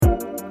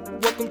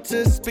Welcome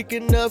to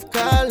Speaking of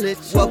College.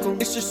 Welcome,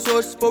 it's your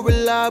source for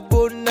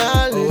reliable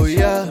knowledge. Oh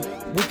yeah,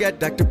 we got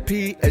Dr.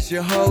 P as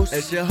your host.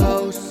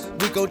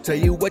 We gon' tell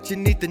you what you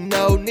need to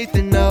know.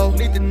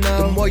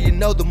 The more you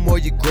know, the more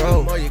you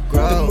grow.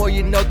 The more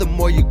you know, the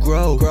more you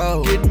grow.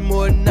 Getting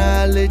more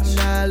knowledge.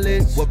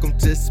 Welcome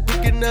to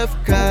Speaking of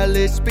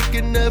College.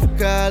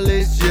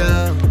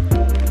 Yeah.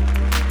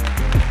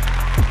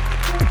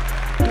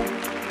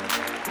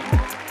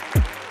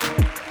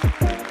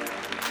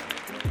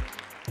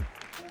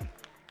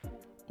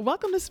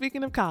 Welcome to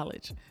Speaking of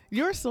College,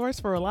 your source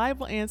for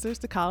reliable answers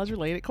to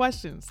college-related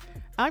questions.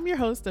 I'm your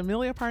host,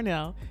 Amelia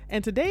Parnell,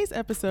 and today's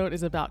episode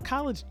is about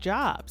college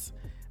jobs.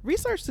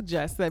 Research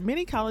suggests that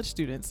many college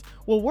students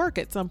will work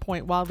at some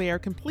point while they are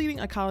completing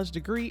a college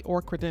degree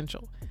or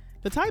credential.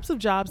 The types of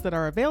jobs that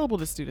are available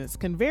to students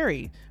can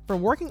vary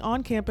from working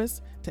on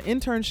campus to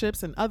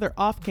internships and other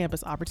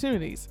off-campus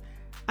opportunities.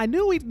 I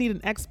knew we'd need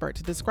an expert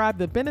to describe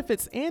the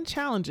benefits and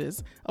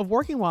challenges of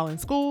working while in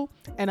school,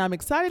 and I'm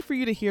excited for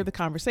you to hear the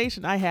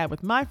conversation I had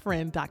with my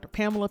friend, Dr.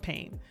 Pamela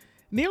Payne.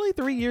 Nearly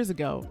 3 years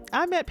ago,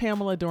 I met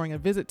Pamela during a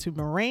visit to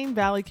Moraine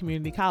Valley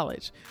Community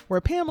College,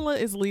 where Pamela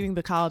is leading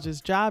the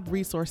college's Job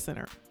Resource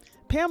Center.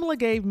 Pamela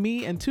gave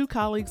me and two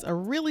colleagues a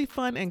really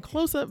fun and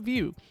close-up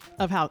view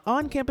of how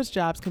on-campus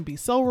jobs can be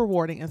so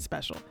rewarding and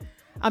special.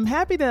 I'm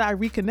happy that I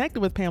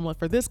reconnected with Pamela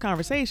for this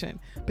conversation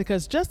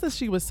because just as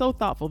she was so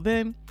thoughtful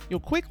then, you'll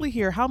quickly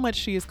hear how much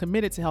she is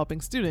committed to helping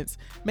students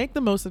make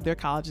the most of their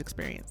college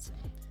experience.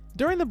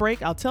 During the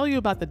break, I'll tell you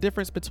about the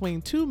difference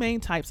between two main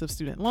types of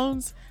student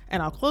loans,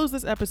 and I'll close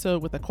this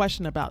episode with a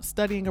question about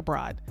studying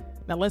abroad.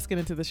 Now let's get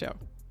into the show.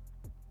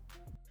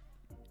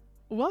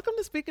 Welcome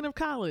to Speaking of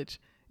College,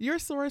 your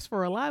source for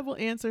reliable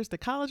answers to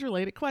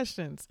college-related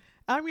questions.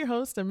 I'm your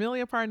host,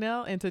 Amelia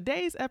Parnell, and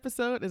today's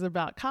episode is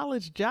about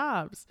college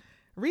jobs.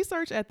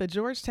 Research at the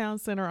Georgetown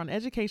Center on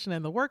Education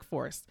and the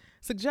Workforce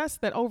suggests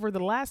that over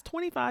the last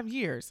 25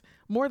 years,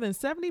 more than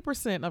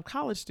 70% of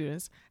college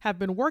students have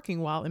been working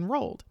while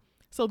enrolled.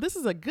 So this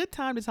is a good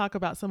time to talk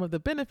about some of the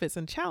benefits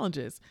and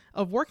challenges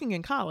of working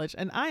in college,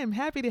 and I am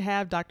happy to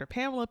have Dr.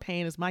 Pamela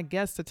Payne as my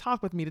guest to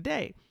talk with me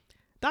today.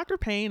 Dr.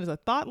 Payne is a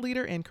thought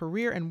leader in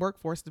career and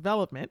workforce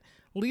development,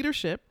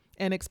 leadership,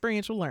 and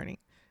experiential learning.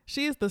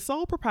 She is the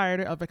sole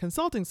proprietor of a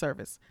consulting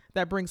service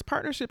that brings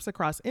partnerships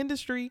across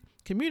industry,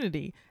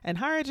 community, and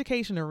higher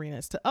education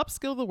arenas to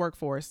upskill the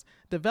workforce,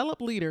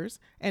 develop leaders,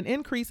 and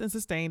increase and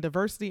sustain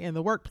diversity in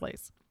the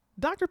workplace.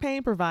 Dr.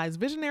 Payne provides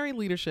visionary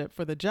leadership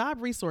for the Job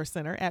Resource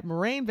Center at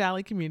Moraine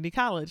Valley Community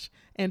College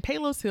in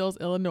Palos Hills,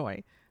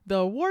 Illinois. The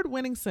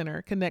award-winning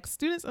center connects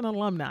students and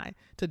alumni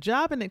to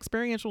job and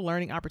experiential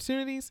learning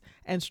opportunities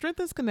and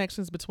strengthens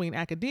connections between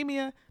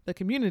academia, the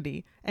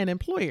community, and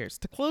employers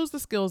to close the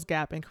skills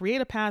gap and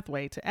create a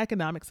pathway to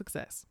economic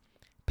success.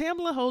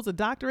 Pamela holds a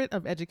doctorate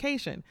of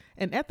education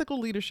in ethical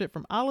leadership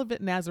from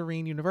Olivet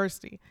Nazarene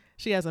University.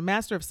 She has a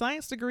Master of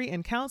Science degree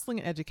in counseling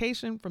and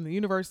education from the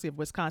University of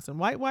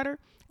Wisconsin-Whitewater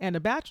and a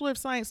Bachelor of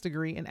Science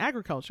degree in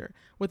agriculture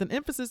with an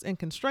emphasis in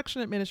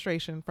construction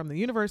administration from the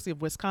University of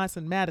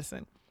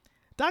Wisconsin-Madison.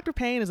 Dr.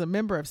 Payne is a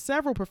member of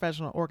several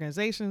professional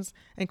organizations,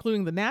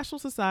 including the National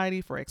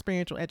Society for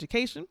Experiential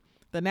Education,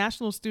 the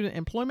National Student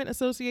Employment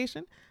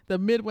Association, the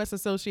Midwest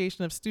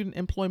Association of Student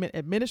Employment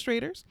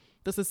Administrators,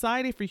 the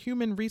Society for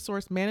Human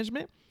Resource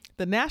Management,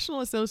 the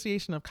National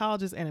Association of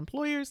Colleges and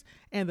Employers,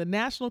 and the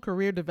National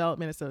Career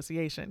Development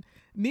Association.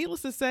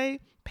 Needless to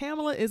say,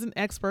 Pamela is an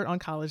expert on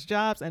college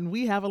jobs, and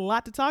we have a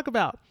lot to talk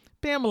about.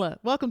 Pamela,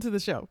 welcome to the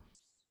show.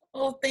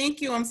 Oh,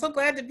 thank you. I'm so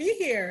glad to be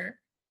here.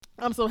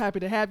 I'm so happy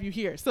to have you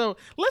here. So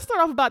let's start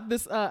off about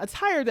this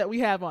attire that we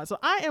have on. So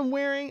I am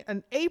wearing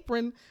an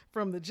apron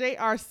from the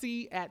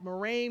JRC at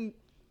Moraine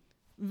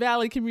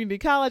Valley Community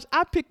College.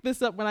 I picked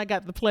this up when I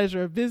got the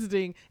pleasure of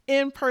visiting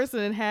in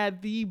person and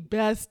had the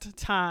best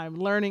time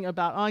learning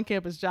about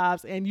on-campus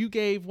jobs. And you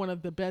gave one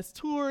of the best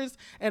tours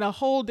and a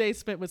whole day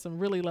spent with some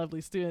really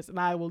lovely students. And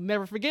I will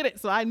never forget it.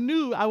 So I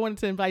knew I wanted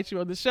to invite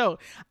you on the show.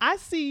 I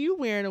see you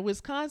wearing a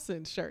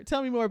Wisconsin shirt.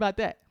 Tell me more about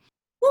that.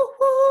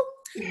 Woo-hoo.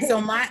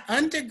 So my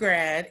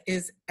undergrad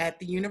is at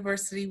the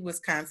University of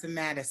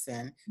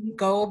Wisconsin-Madison.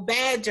 Go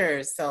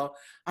Badgers. So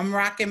I'm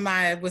rocking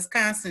my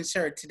Wisconsin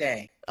shirt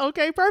today.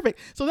 Okay,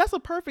 perfect. So that's a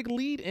perfect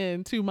lead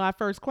in to my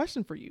first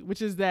question for you,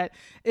 which is that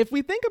if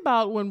we think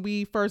about when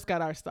we first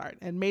got our start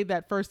and made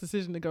that first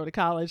decision to go to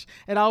college,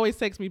 it always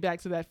takes me back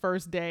to that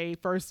first day,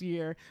 first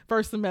year,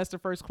 first semester,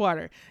 first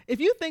quarter. If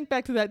you think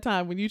back to that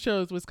time when you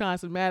chose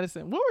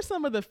Wisconsin-Madison, what were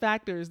some of the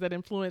factors that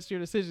influenced your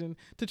decision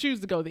to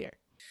choose to go there?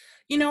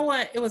 You know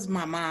what? It was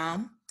my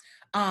mom.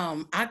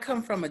 I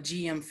come from a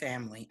GM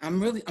family.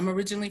 I'm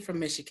originally from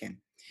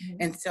Michigan. Mm-hmm.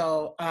 And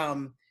so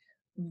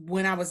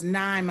when I was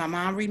 9, my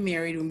mom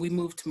remarried and we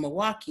moved to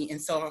Milwaukee. And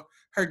so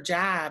her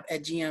job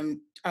at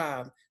GM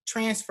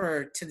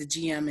transferred to the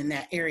GM in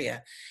that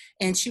area.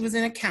 And she was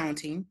in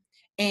accounting.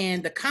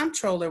 And the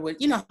comptroller would,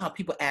 you know how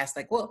people ask,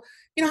 like, well,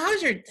 you know,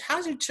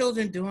 how's your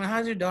children doing?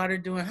 How's your daughter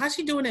doing? How's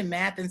she doing in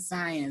math and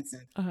science?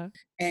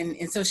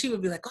 And so she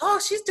would be like, oh,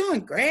 she's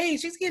doing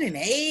great. She's getting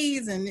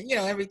A's and, you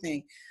know,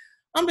 everything.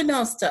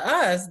 unbeknownst to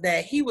us,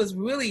 that he was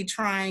really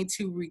trying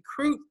to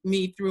recruit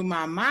me through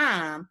my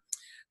mom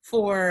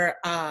for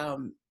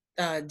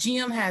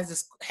GM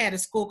had a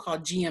school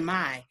called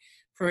GMI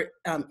for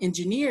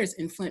engineers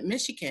in Flint,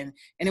 Michigan,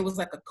 and it was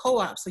like a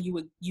co-op. So you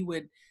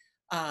would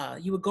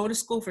go to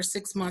school for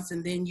 6 months,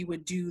 and then you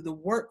would do the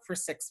work for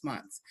 6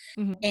 months.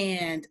 Mhm.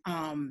 And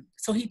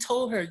so he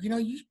told her,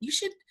 you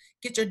should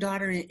get your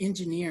daughter in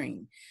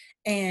engineering.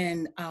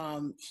 And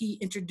he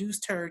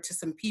introduced her to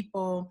some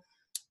people,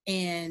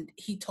 and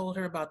he told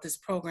her about this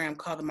program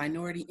called the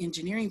Minority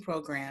Engineering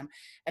Program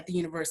at the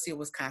University of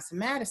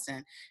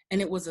Wisconsin-Madison.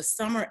 And it was a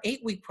summer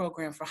 8-week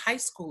program for high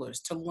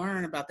schoolers to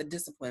learn about the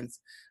disciplines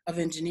of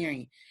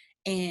engineering.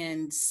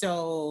 And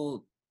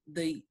so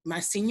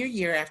my senior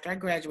year after I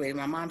graduated,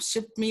 my mom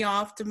shipped me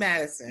off to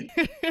Madison.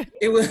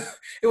 It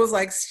was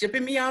like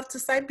shipping me off to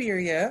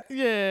Siberia.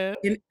 Yeah.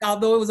 And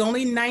although it was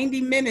only 90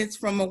 minutes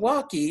from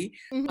Milwaukee,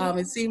 Mhm.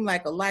 it seemed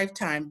like a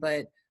lifetime.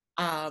 But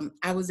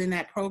I was in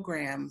that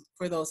program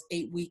for those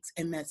 8 weeks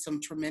and met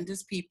some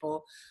tremendous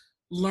people,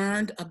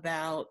 learned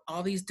about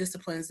all these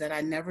disciplines that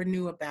I never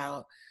knew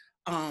about,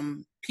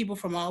 people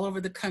from all over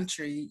the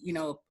country,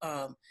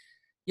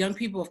 young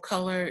people of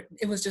color.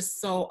 It was just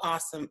so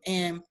awesome.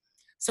 And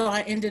so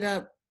I ended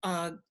up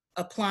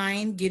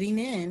applying, getting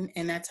in,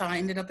 and that's how I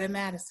ended up at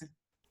Madison.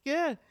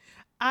 Yeah.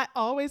 I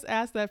always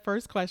ask that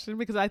first question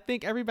because I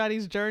think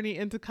everybody's journey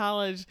into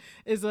college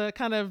is a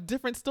kind of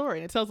different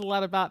story. It tells a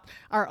lot about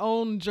our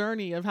own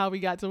journey of how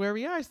we got to where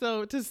we are.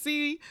 So to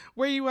see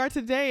where you are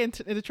today and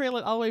to trail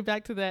it all the way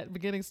back to that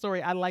beginning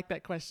story, I like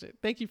that question.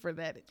 Thank you for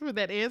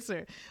that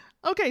answer.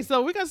 Okay,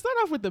 so we're going to start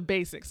off with the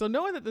basics. So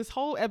knowing that this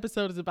whole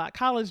episode is about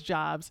college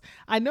jobs,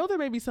 I know there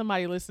may be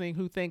somebody listening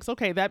who thinks,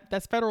 okay,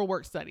 that's federal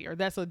work study, or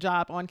that's a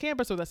job on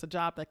campus, or that's a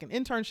job like an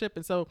internship.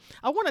 And so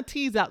I want to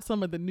tease out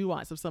some of the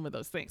nuance of some of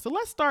those things. So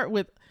let's start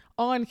with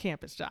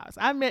on-campus jobs.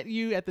 I met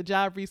you at the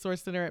Job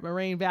Resource Center at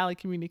Moraine Valley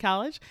Community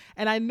College,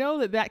 and I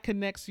know that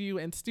connects you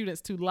and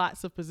students to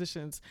lots of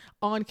positions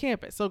on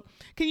campus. So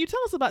can you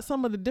tell us about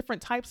some of the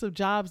different types of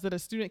jobs that a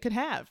student could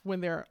have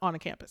when they're on a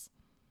campus?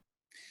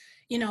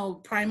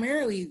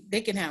 Primarily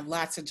they can have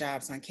lots of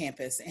jobs on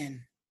campus. And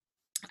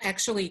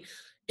actually,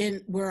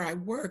 in where I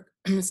work,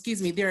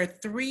 excuse me, there are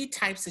 3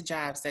 types of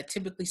jobs that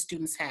typically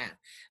students have.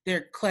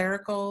 They're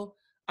clerical,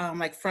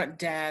 like front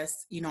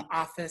desk,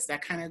 office,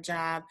 that kind of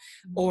job,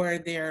 or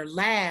their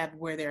lab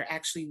where they're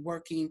actually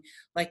working,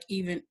 like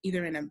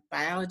either in a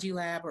biology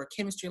lab or a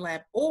chemistry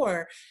lab,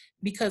 or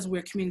because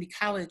we're community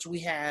college, we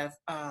have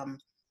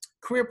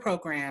career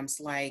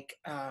programs like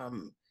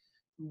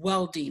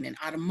welding and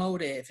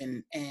automotive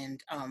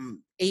and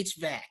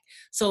HVAC.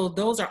 So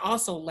those are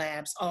also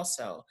labs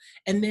also.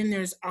 And then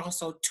there's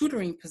also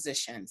tutoring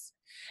positions.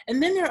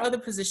 And then there are other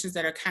positions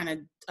that are kind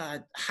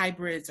of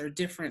hybrids or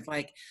different,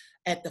 like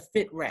at the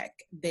Fit Rec,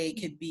 they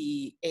could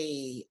be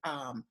a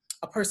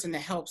person that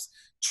helps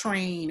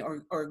train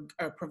or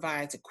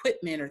provides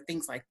equipment or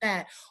things like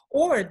that,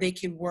 or they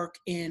can work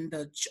in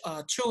the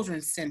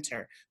children's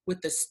center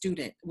with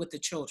the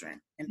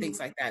children and things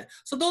like that.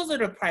 So those are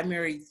the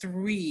primary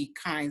 3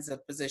 kinds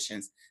of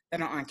positions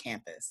that are on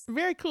campus.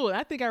 Very cool.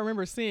 I think I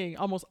remember seeing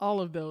almost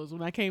all of those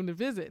when I came to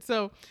visit.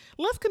 So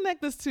let's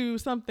connect this to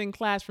something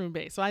classroom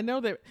based. So I know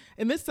that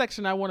in this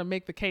section, I want to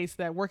make the case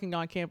that working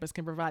on campus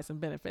can provide some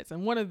benefits.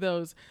 And one of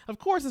those, of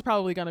course, is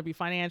probably going to be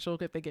financial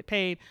if they get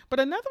paid.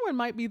 But another one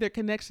might be their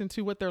connection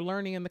to what they're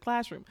learning in the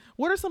classroom.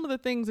 What are some of the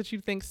things that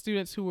you think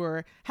students who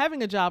are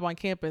having a job on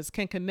campus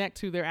can connect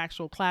to their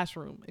actual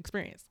classroom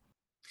experience?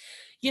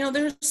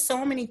 There's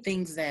so many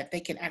things that they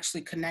can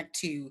actually connect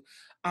to.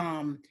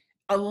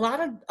 A lot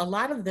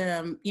of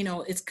them,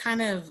 it's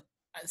kind of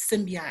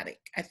symbiotic,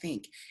 I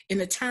think, in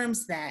the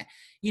terms that,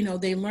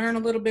 they learn a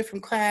little bit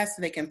from class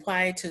and they can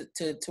apply it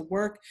to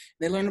work.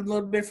 They learn a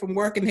little bit from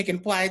work and they can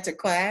apply it to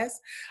class.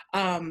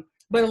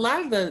 But a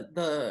lot of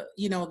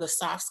the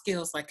soft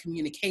skills like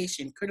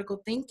communication,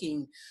 critical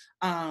thinking,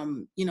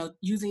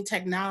 using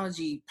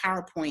technology,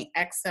 PowerPoint,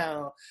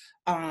 Excel,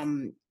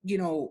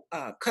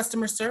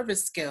 customer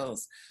service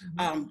skills,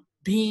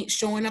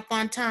 showing up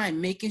on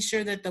time, making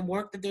sure that the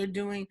work that they're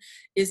doing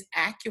is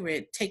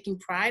accurate, taking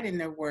pride in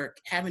their work,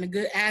 having a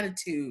good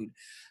attitude,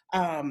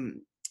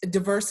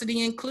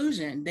 diversity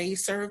inclusion. They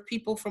serve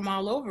people from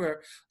all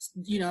over,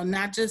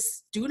 not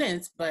just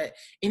students, but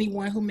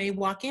anyone who may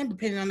walk in,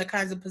 depending on the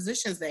kinds of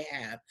positions they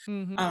have.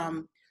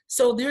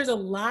 So there's a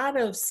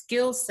lot of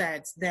skill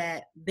sets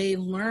that they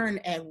learn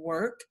at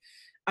work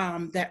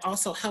that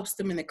also helps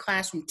them in the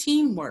classroom.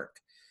 Teamwork,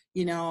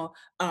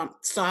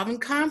 solving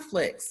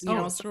conflicts.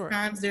 Sure.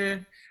 Sometimes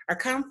there are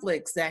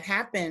conflicts that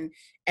happen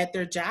at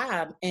their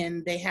job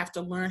and they have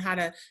to learn how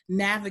to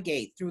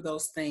navigate through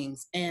those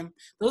things. And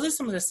those are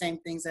some of the same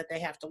things that they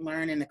have to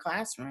learn in the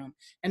classroom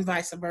and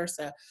vice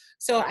versa.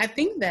 So I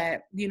think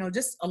that,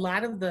 just a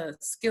lot of the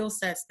skill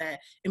sets that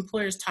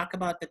employers talk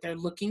about that they're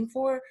looking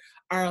for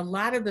are a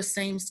lot of the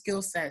same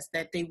skill sets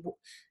that they,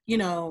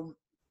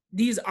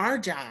 these are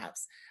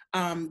jobs.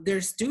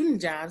 They're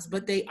student jobs,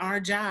 but they are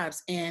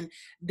jobs, and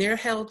they're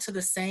held to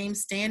the same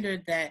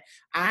standard that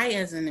I,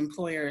 as an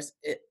employer,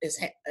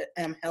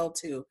 am held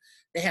to.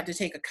 They have to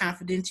take a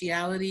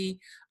confidentiality.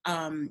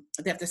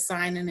 They have to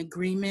sign an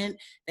agreement.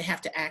 They have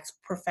to act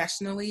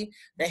professionally.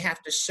 They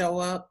have to show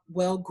up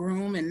well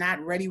groomed and not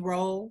ready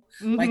roll,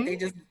 like they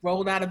just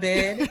rolled out of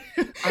bed.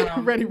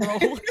 Ready roll.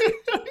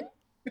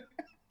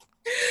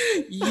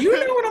 You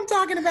know what I'm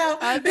talking about.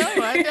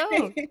 I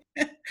know.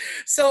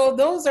 So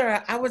those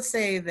are, I would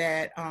say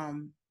that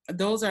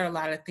those are a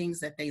lot of things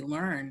that they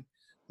learn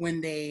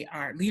when they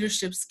are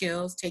leadership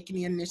skills, taking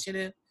the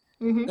initiative.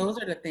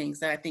 Those are the things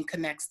that I think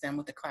connects them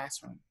with the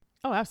classroom.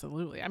 Oh,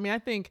 absolutely. I mean, I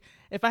think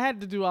if I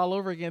had to do all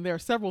over again, there are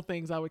several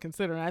things I would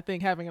consider. And I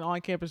think having an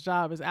on-campus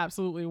job is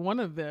absolutely one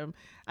of them.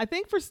 I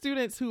think for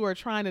students who are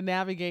trying to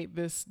navigate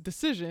this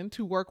decision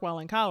to work while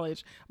in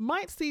college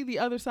might see the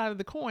other side of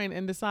the coin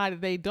and decide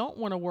that they don't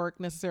want to work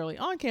necessarily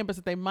on campus,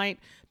 that they might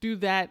do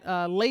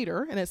that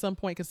later and at some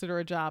point consider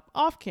a job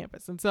off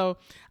campus. And so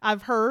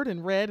I've heard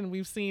and read and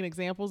we've seen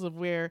examples of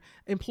where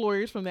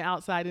employers from the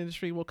outside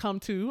industry will come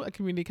to a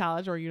community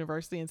college or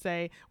university and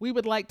say, we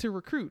would like to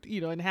recruit,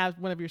 and have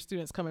one of your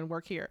students come and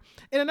work here.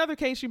 In another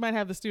case, you might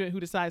have the student who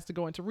decides to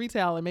go into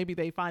retail and maybe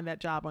they find that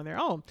job on their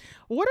own.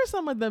 What are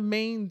some of the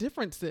main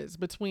differences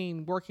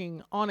between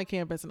working on a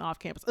campus and off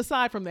campus,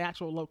 aside from the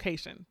actual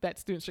location, that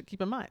students should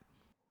keep in mind?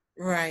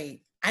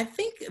 Right. I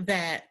think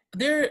that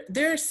there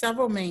are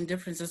several main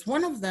differences.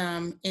 One of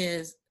them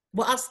is,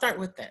 well, I'll start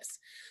with this.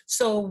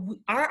 So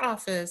our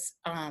office,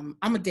 I'm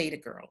a data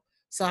girl.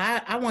 So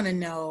I want to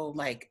know,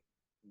 like,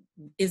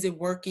 is it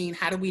working?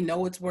 How do we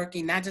know it's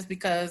working? Not just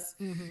because,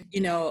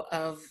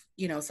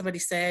 somebody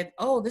said,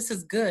 oh, this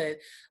is good,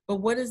 but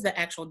what is the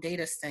actual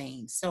data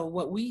saying? So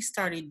what we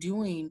started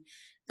doing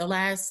the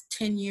last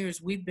 10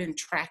 years, we've been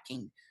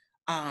tracking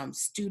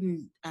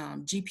student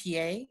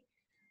GPA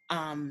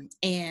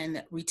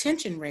and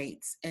retention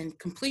rates and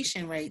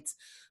completion rates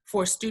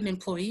for student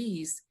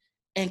employees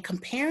and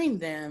comparing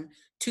them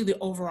to the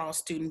overall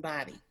student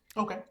body.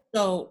 Okay.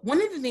 So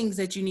one of the things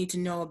that you need to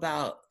know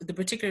about the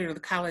particular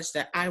college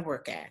that I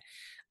work at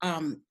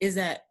is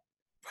that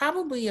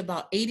probably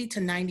about 80 to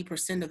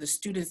 90% of the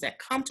students that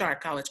come to our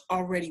college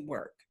already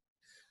work.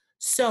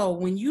 So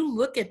when you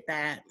look at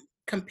that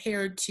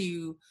compared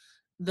to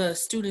the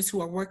students who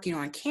are working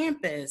on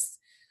campus,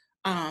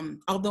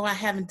 although I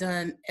haven't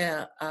done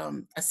a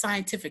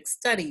scientific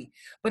study,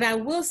 but I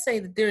will say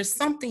that there's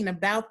something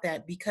about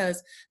that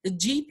because the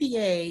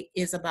GPA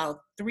is about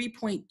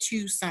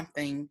 3.2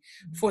 something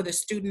for the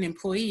student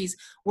employees,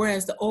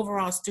 whereas the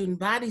overall student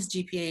body's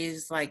GPA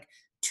is like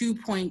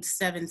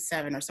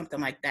 2.77 or something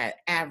like that,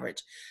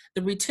 average.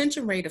 The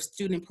retention rate of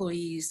student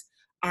employees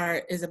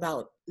is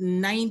about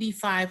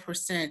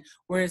 95%,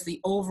 whereas the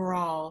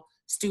overall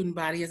student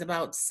body is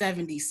about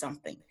 70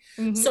 something.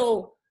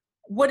 So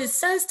what it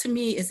says to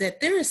me is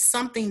that there is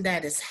something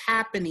that is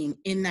happening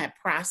in that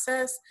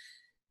process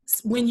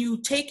when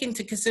you take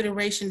into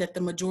consideration that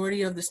the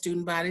majority of the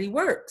student body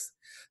works.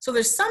 So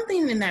there's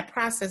something in that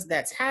process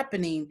that's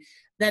happening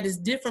that is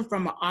different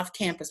from an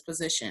off-campus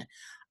position.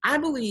 I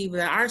believe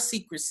that our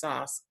secret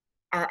sauce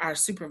are our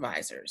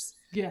supervisors.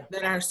 Yeah.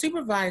 That our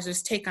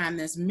supervisors take on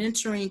this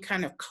mentoring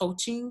kind of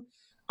coaching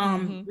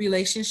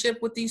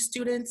relationship with these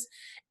students,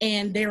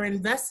 and they're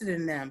invested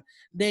in them.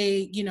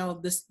 They,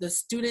 the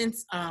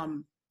students,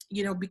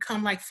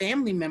 become like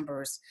family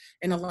members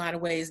in a lot of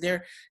ways.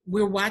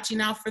 We're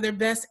watching out for their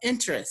best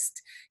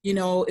interest.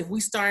 If we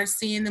start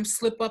seeing them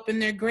slip up in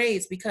their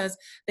grades, because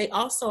they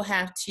also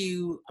have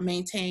to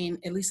maintain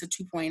at least a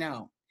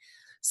 2.0.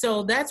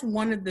 So that's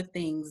one of the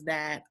things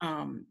that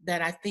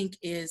that I think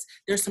there's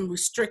some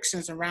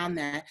restrictions around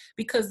that,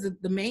 because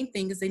the main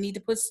thing is they need to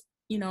put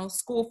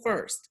school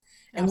first.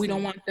 And we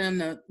don't want them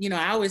to,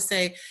 I always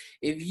say,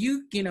 if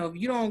you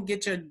don't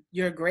get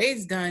your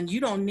grades done, you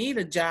don't need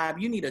a job,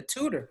 you need a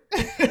tutor.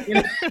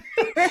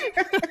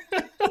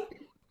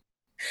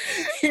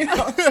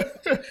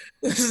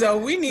 So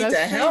we need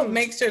to help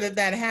make sure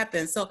that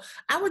happens. So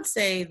I would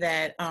say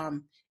that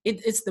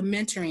it's the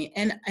mentoring,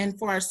 and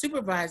for our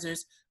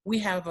supervisors, we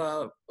have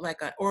an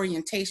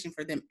orientation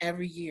for them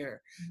every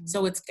year.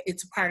 So it's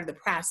a part of the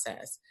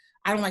process.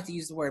 I don't like to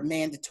use the word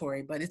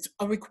mandatory, but it's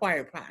a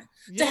required part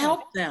to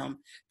help them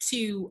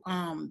to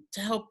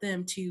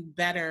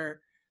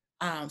better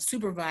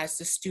supervise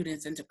the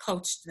students and to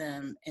coach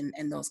them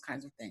and those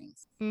kinds of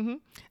things.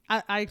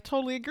 I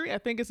totally agree. I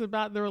think it's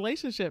about the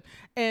relationship.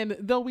 And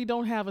though we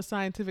don't have a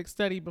scientific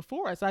study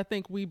before us, I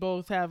think we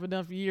both have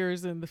enough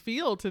years in the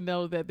field to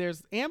know that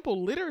there's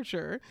ample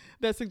literature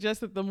that suggests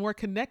that the more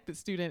connected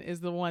student is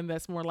the one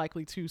that's more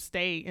likely to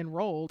stay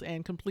enrolled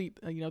and complete,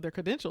 their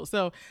credentials.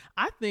 So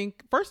I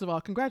think, first of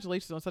all,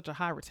 congratulations on such a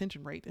high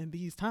retention rate in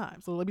these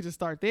times. So let me just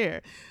start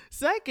there.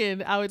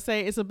 Second, I would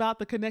say it's about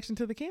the connection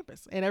to the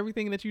campus and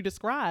everything that you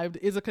described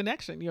is a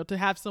connection, to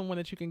have someone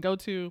that you can go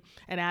to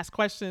and ask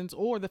questions,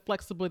 or the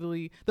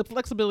flexibility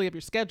of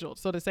your schedule.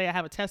 So to say I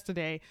have a test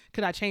today,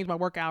 could I change my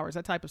work hours,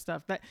 that type of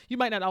stuff, that you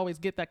might not always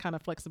get that kind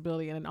of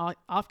flexibility in an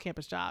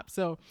off-campus job.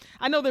 So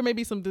I know there may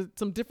be some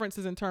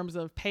differences in terms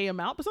of pay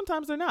amount, but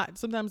sometimes they're not.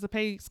 Sometimes the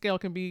pay scale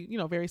can be,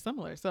 very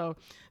similar. So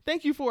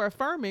thank you for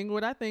affirming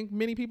what I think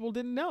many people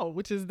didn't know,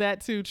 which is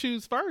that to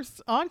choose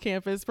first on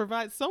campus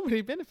provides so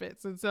many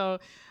benefits. And so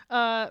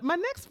my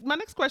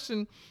next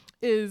question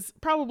is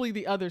probably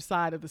the other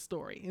side of the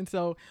story. And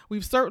so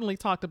we've certainly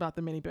talked about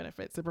the many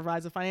benefits. It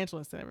provides a financial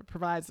incentive. It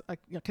provides a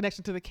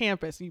connection to the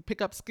campus. You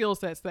pick up skill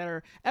sets that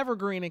are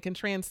evergreen and can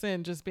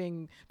transcend just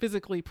being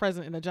physically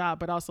present in a job,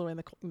 but also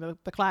in the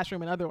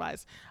classroom and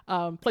otherwise,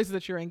 places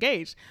that you're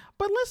engaged.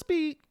 But let's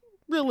be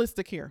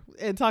realistic here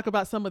and talk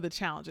about some of the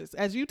challenges.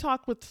 As you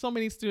talk with so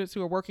many students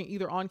who are working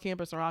either on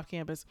campus or off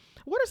campus,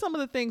 what are some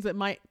of the things that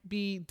might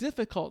be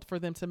difficult for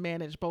them to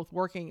manage, both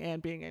working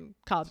and being in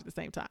college at the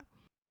same time?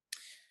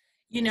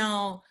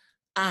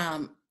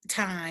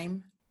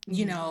 Time.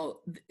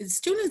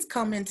 Students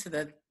come into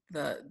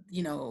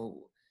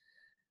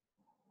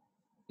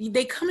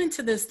they come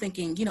into this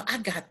thinking, I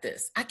got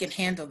this, I can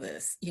handle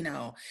this,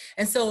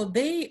 and so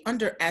they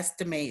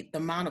underestimate the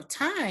amount of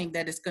time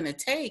that it's going to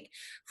take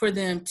for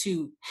them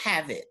to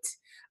have it,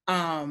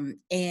 and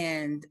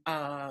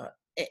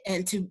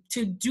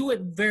to do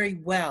it very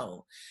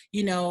well.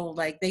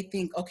 Like they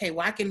think, okay,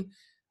 well, I can,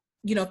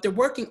 if they're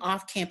working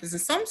off campus,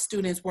 and some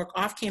students work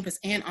off campus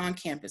and on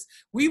campus,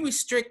 we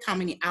restrict how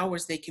many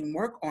hours they can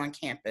work on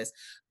campus.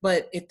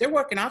 But if they're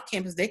working off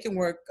campus, they can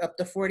work up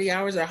to 40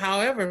 hours or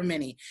however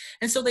many.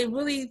 And so they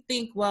really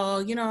think,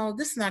 well,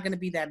 this is not going to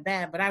be that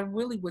bad. But I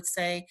really would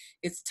say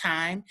it's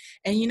time.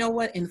 And you know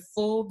what? In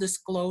full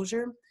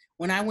disclosure,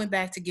 when I went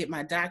back to get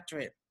my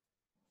doctorate,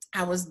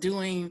 I was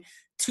doing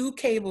 2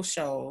 cable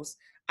shows.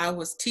 I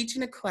was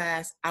teaching a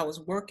class. I was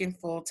working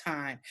full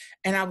time.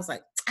 And I was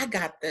like, I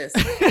got this,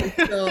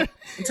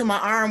 until my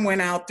arm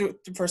went out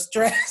for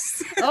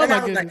stress. Oh, and my I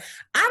was goodness. like,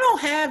 I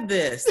don't have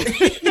this.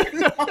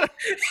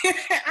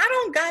 I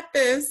don't got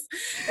this.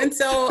 And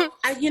so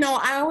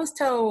I always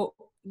tell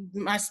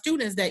my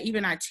students that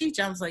even I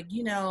teach, I was like,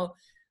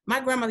 my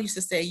grandmother used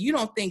to say, you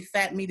don't think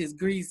fat meat is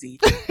greasy.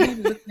 People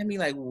look at me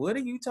like, what are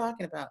you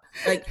talking about?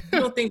 Like, you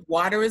don't think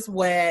water is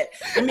wet.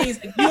 I mean,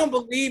 if you don't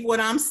believe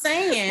what I'm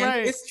saying,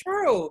 Right. It's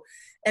true.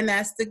 And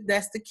that's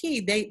the key.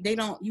 They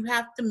don't, you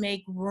have to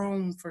make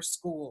room for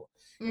school.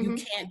 Mm-hmm. You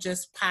can't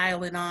just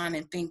pile it on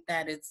and think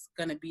that it's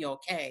going to be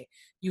okay.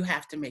 You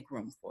have to make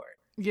room for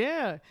it.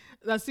 Yeah.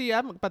 Now, see,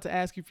 I'm about to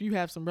ask you if you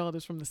have some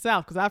relatives from the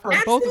South, because I've heard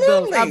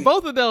Absolutely.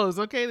 both of those.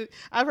 Okay.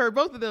 I've heard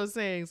both of those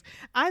sayings.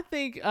 I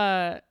think,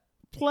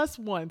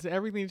 +1 to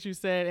everything that you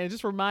said, and it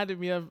just reminded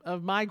me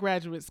of my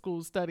graduate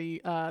school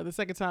study. The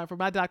second time for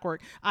my doc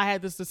work, I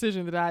had this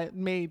decision that I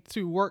made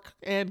to work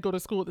and go to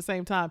school at the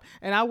same time,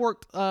 and I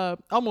worked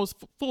almost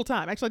full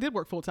time. Actually, I did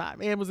work full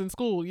time and was in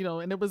school,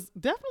 and it was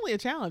definitely a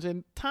challenge,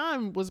 and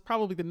time was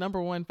probably the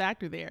number one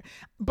factor there.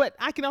 But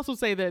I can also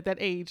say that at that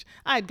age,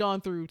 I had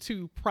gone through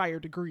 2 prior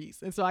degrees,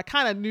 and so I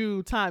kind of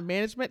knew time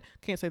management.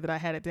 Can't say that I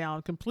had it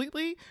down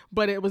completely,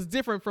 but it was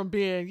different from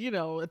being,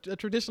 a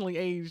traditionally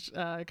aged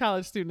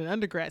college student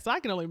and undergrad. So I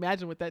can only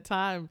imagine what that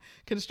time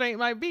constraint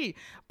might be.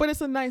 But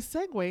it's a nice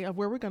segue of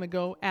where we're going to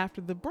go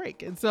after the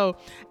break. And so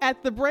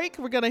at the break,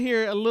 we're going to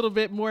hear a little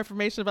bit more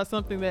information about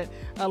something that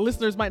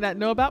listeners might not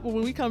know about. But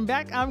when we come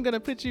back, I'm going to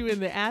put you in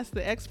the Ask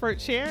the Expert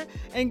chair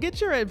and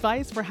get your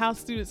advice for how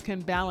students can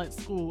balance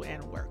school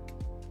and work.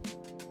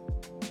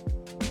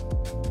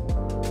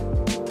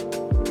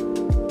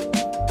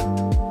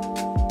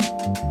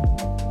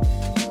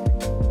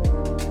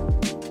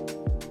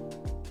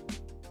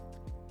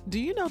 Do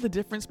you know the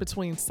difference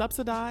between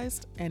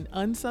subsidized and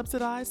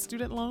unsubsidized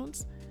student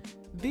loans?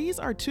 These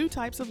are 2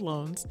 types of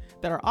loans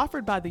that are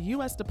offered by the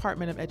U.S.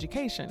 Department of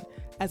Education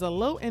as a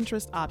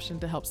low-interest option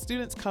to help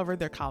students cover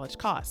their college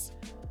costs.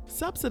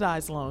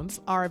 Subsidized loans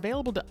are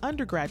available to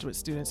undergraduate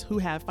students who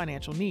have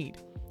financial need.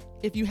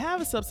 If you have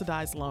a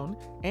subsidized loan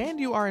and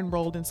you are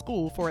enrolled in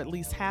school for at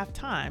least half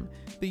time,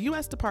 the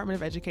U.S. Department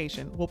of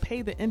Education will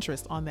pay the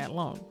interest on that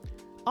loan.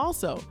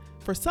 Also,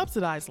 for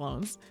subsidized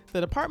loans,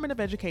 the Department of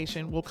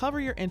Education will cover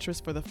your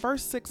interest for the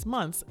first 6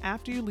 months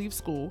after you leave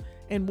school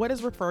in what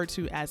is referred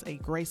to as a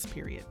grace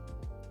period.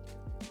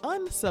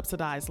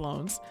 Unsubsidized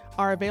loans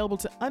are available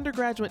to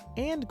undergraduate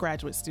and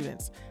graduate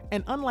students,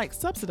 and unlike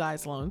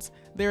subsidized loans,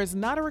 there is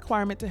not a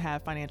requirement to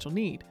have financial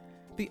need.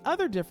 The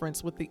other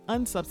difference with the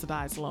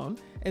unsubsidized loan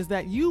is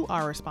that you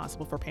are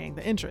responsible for paying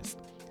the interest.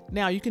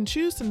 Now, you can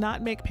choose to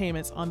not make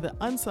payments on the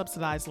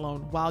unsubsidized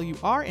loan while you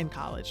are in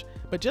college,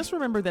 but just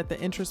remember that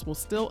the interest will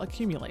still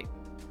accumulate.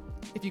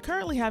 If you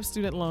currently have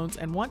student loans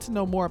and want to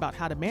know more about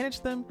how to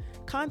manage them,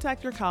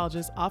 contact your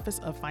college's Office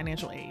of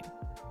Financial Aid.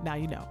 Now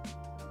you know.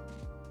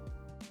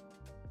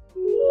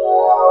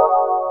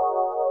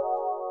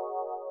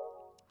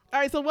 All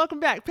right, so welcome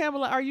back.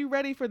 Pamela, are you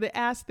ready for the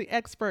Ask the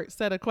Expert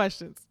set of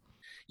questions?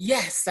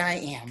 Yes, I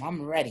am.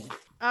 I'm ready.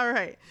 All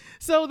right.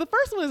 So the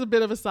first one is a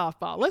bit of a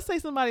softball. Let's say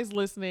somebody's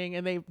listening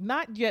and they've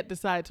not yet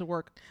decided to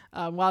work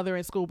while they're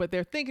in school, but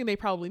they're thinking they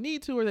probably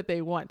need to or that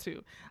they want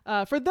to.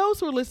 For those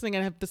who are listening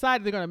and have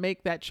decided they're going to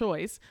make that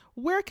choice,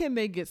 where can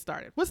they get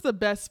started? What's the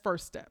best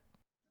first step?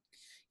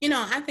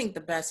 I think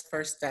the best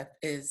first step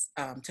is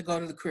to go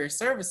to the career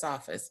service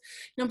office.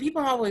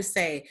 People always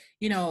say,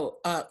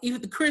 even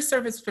the career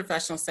service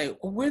professionals say,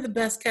 well, we're the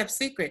best kept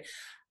secret.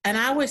 And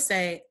I always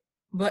say,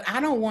 but I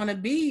don't want to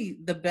be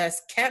the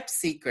best kept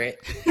secret.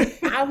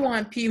 I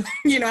want people,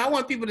 I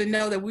want people to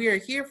know that we are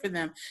here for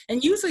them.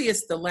 And usually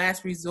it's the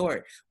last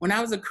resort. When I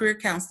was a career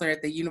counselor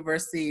at the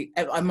university,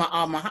 at my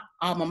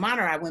alma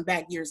mater, I went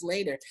back years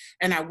later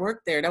and I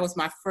worked there. That was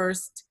my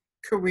first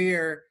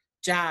career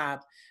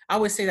job. I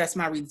always say that's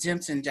my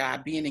redemption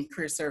job, being in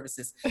career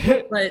services.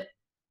 But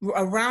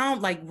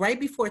around right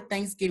before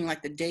Thanksgiving,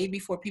 like the day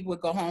before people would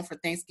go home for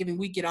Thanksgiving,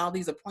 we get all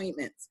these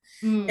appointments.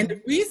 And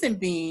the reason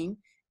being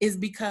is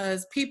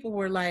because people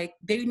were like,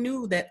 they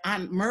knew that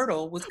Aunt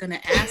Myrtle was going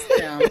to ask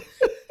them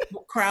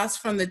across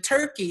from the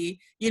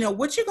turkey,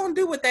 what you going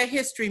to do with that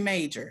history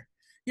major?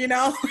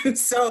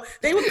 So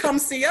they would come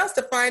see us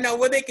to find out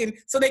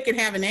so they can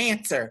have an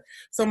answer.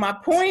 So my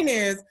point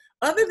is,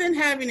 other than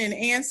having an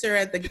answer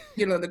at the,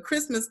 the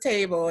Christmas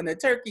table and the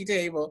turkey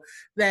table,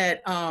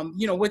 that,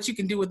 what you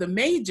can do with a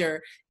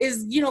major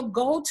is,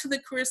 go to the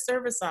career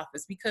service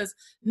office, because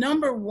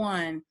number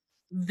one,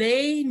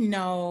 they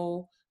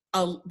know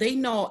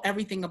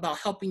everything about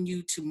helping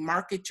you to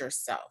market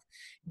yourself,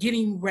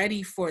 getting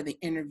ready for the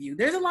interview.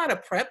 There's a lot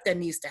of prep that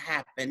needs to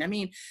happen. I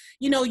mean,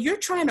 you're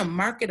trying to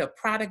market a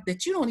product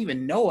that you don't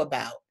even know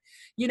about.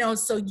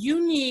 So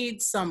you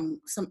need some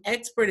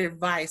expert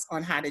advice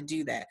on how to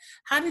do that.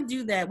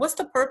 What's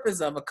the purpose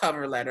of a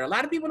cover letter? A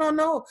lot of people don't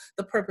know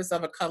the purpose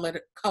of a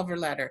cover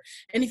letter.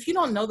 And if you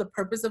don't know the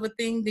purpose of a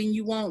thing, then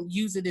you won't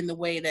use it in the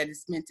way that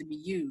it's meant to be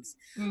used.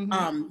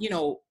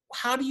 Mm-hmm.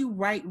 How do you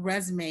write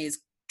resumes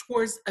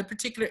towards a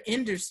particular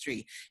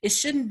industry? It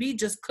shouldn't be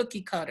just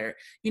cookie cutter.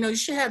 You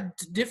should have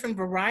different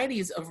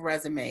varieties of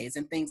resumes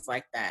and things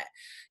like that.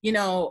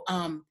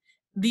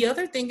 The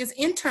other thing is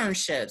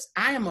internships.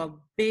 I am a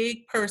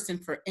big person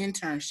for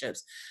internships.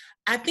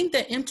 I think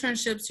that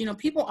internships,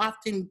 people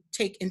often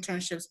take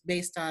internships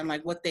based on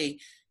like what they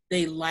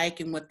like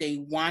and what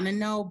they want to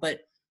know.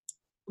 But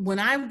when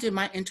I did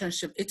my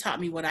internship, it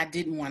taught me what I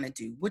didn't want to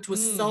do, which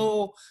was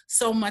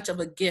so much of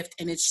a gift,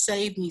 and it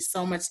saved me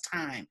so much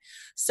time.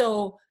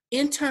 So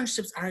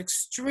internships are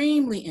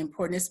extremely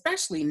important,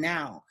 especially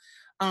now,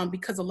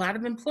 because a lot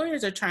of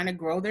employers are trying to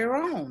grow their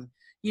own.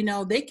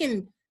 They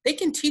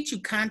can teach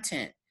you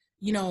content,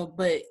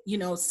 but,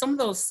 some of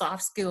those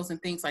soft skills and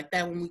things like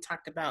that, when we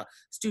talked about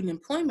student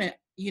employment,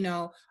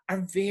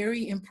 are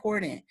very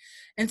important.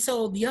 And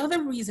so the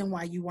other reason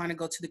why you want to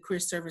go to the career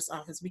service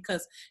office,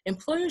 because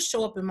employers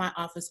show up in my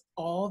office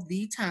all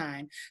the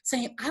time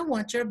saying, I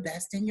want your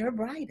best and your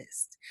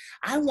brightest.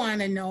 I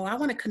want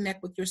to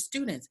connect with your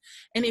students.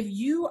 And if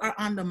you are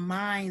on the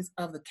minds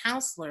of the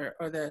counselor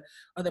or the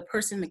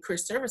person in the career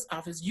service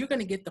office, you're going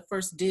to get the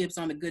first dibs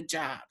on the good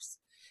jobs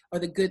or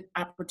the good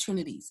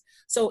opportunities.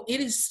 So it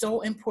is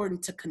so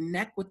important to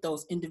connect with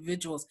those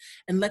individuals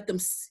and let them,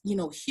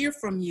 hear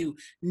from you,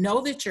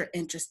 know that you're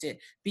interested,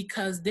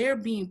 because they're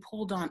being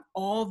pulled on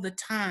all the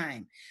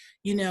time.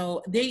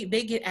 They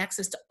get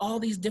access to all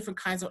these different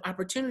kinds of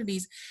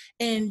opportunities,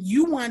 and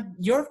you want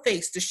your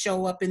face to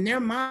show up in their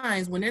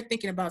minds when they're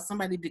thinking about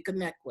somebody to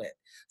connect with.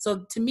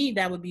 So to me,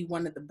 that would be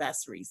one of the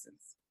best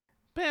reasons.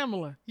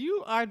 Pamela,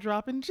 you are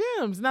dropping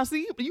gems. Now,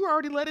 see, you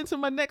already led into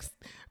my next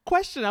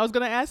question. I was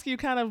going to ask you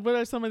kind of what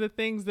are some of the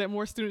things that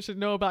more students should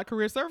know about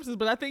career services,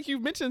 but I think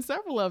you've mentioned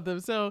several of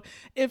them. So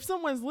if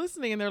someone's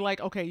listening and they're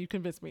like, okay, you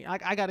convinced me,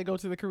 I got to go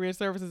to the career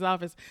services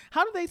office.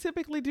 How do they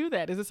typically do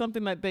that? Is it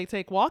something that they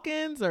take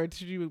walk-ins, or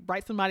do you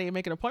write somebody and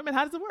make an appointment?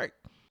 How does it work?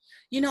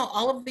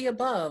 All of the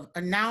above.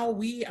 And now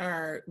we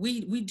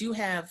do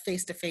have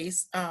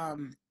face-to-face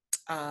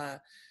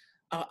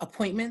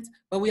appointments,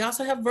 but we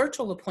also have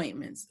virtual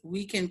appointments.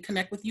 We can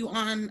connect with you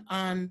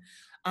on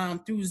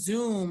through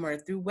Zoom or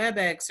through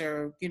WebEx,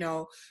 or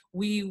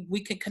we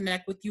can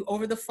connect with you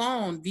over the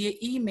phone, via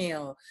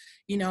email.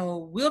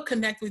 We'll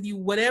connect with you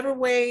whatever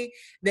way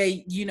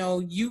that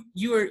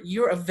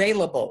you're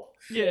available.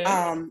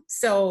 Yeah.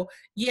 So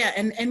yeah,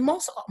 and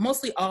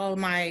mostly all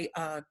my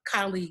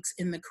colleagues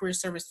in the career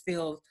service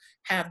field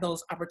have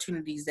those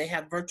opportunities. They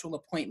have virtual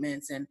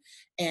appointments, and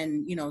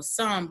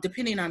some,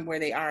 depending on where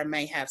they are,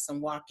 may have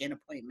some walk-in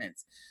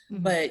appointments.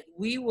 Mm-hmm. But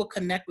we will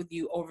connect with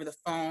you over the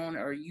phone,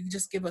 or you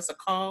just give us a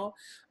call.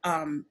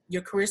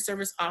 Your career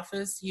service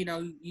office,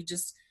 you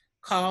just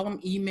call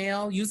them,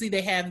 email. Usually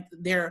they have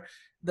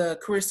the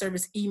career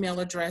service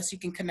email address. You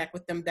can connect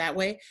with them that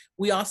way.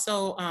 We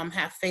also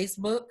have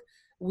Facebook.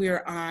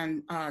 We're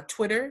on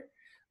Twitter.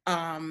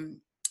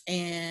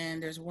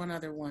 And there's one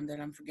other one that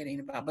I'm forgetting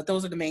about, but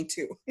those are the main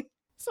two.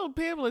 So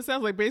Pamela, it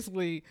sounds like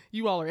basically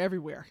you all are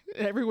everywhere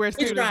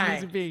students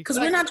need to be. Because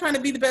we're not trying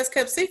to be the best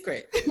kept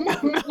secret. You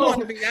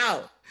want to be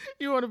out.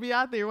 You want to be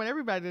out there. You want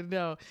everybody to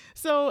know.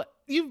 So,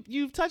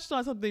 you've touched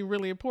on something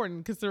really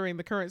important considering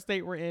the current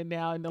state we're in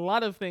now, and a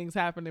lot of things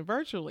happening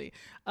virtually.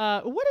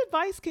 What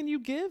advice can you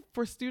give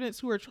for students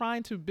who are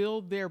trying to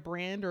build their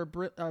brand or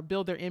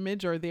build their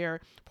image or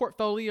their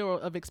portfolio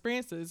of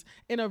experiences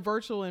in a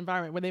virtual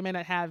environment where they may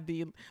not have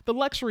the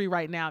luxury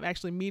right now of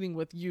actually meeting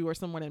with you or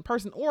someone in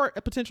person or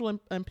a potential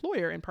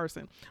employer in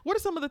person? What are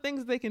some of the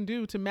things they can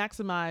do to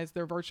maximize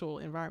their virtual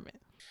environment?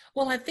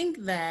 Well, I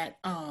think that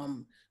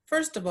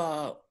first of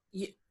all,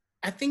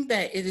 I think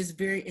that it is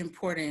very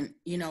important,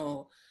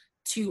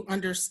 to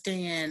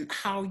understand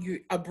how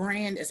a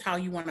brand is how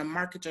you want to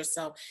market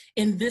yourself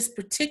in this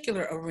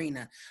particular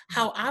arena.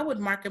 How I would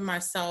market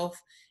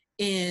myself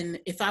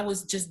if I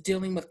was just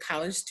dealing with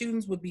college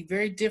students would be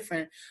very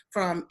different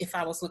from if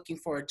I was looking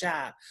for a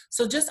job.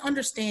 So just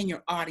understand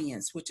your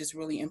audience, which is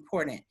really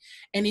important.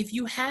 And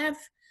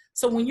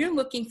so when you're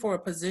looking for a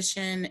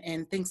position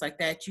and things like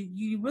that,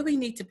 you really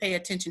need to pay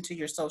attention to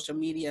your social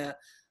media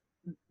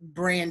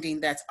branding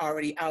that's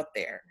already out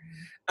there.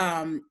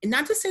 And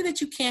not to say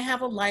that you can't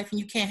have a life and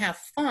you can't have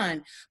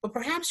fun, but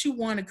perhaps you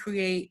want to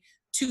create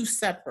two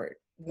separate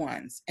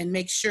ones and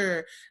make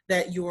sure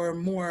that your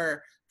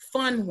more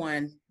fun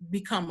one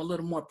become a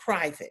little more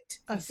private.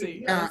 I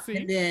see.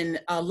 And then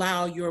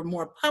allow your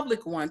more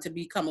public one to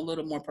become a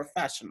little more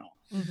professional.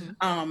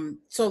 Mm-hmm.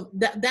 So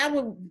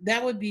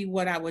that would be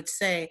what I would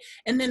say.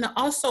 And then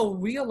also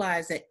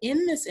realize that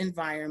in this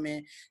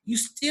environment, you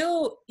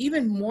still,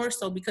 even more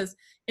so, because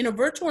in a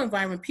virtual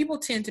environment, people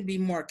tend to be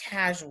more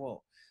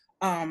casual.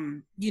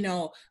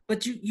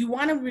 But you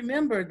want to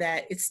remember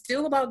that it's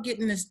still about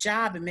getting this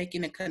job and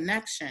making a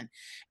connection.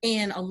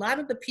 And a lot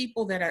of the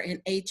people that are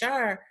in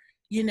HR,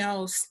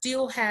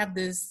 still have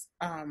this,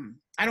 I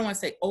don't want to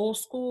say old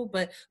school,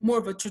 but more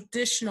of a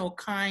traditional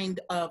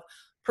kind of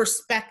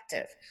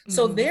perspective. Mm-hmm.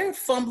 So they're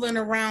fumbling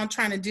around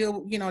trying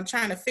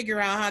to figure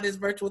out how this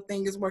virtual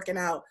thing is working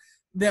out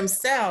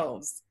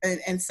themselves.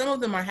 And some of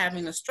them are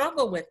having a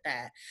struggle with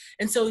that.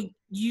 And so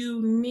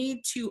you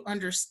need to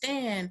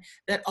understand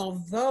that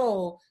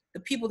although the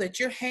people that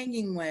you're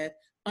hanging with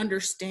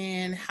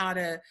understand how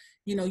to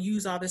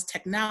use all this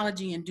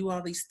technology and do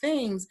all these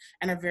things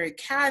and are very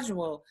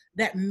casual,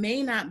 that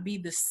may not be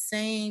the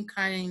same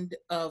kind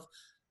of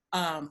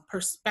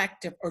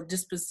perspective or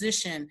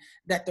disposition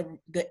that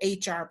the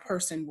HR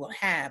person will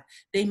have.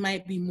 They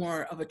might be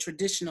more of a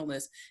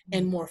traditionalist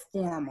and more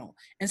formal.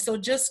 And so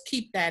just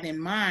keep that in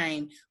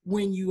mind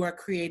when you are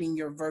creating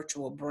your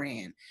virtual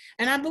brand.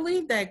 And I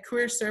believe that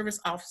career service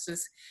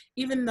offices,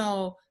 even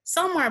though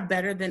some are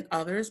better than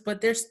others, but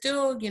they're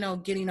still,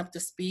 getting up to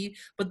speed,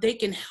 but they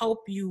can help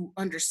you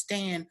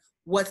understand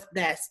what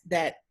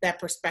that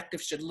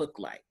perspective should look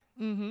like.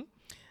 Mm-hmm.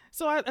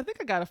 So I think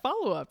I got a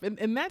follow up.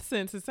 In that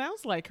sense, it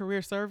sounds like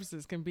career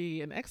services can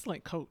be an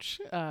excellent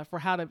coach for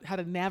how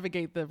to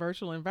navigate the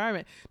virtual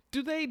environment.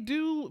 Do they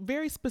do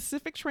very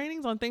specific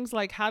trainings on things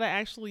like how to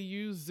actually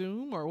use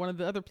Zoom or one of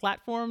the other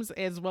platforms,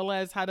 as well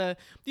as how to,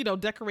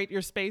 decorate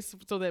your space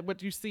so that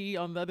what you see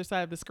on the other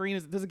side of the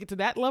screen does it get to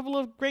that level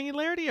of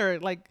granularity, or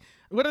like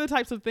what other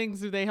types of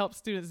things do they help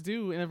students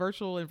do in a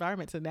virtual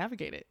environment to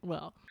navigate it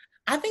well?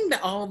 I think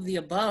that all of the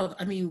above.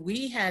 I mean,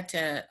 we had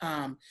to,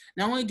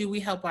 not only do we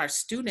help our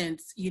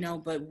students,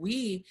 but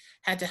we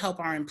had to help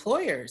our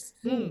employers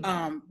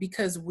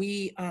because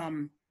we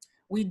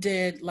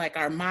did like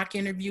our mock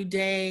interview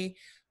day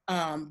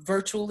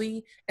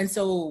virtually. And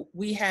so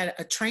we had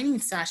a training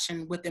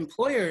session with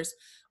employers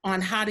on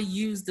how to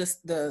use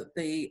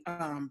the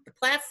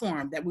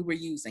platform that we were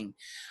using.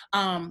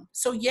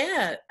 So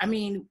yeah, I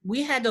mean,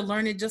 we had to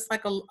learn it just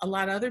like a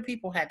lot of other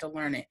people had to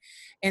learn it.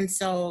 And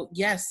so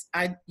yes,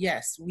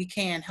 we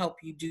can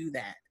help you do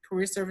that.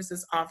 Career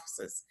services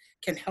offices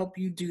can help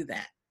you do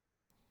that.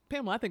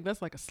 Pamela, I think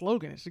that's like a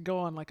slogan. It should go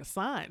on like a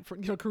sign. For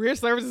career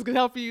services can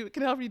help you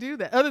do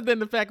that. Other than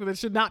the fact that it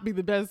should not be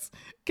the best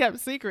kept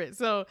secret.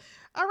 So,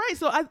 all right.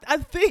 So I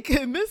think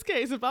in this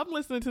case, if I'm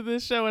listening to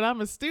this show and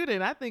I'm a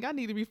student, I think I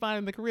need to be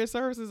finding the career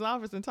services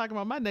office and talking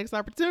about my next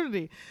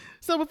opportunity.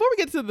 So before we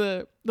get to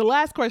the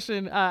last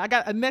question, I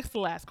got a next to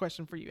last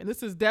question for you, and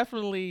this is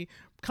definitely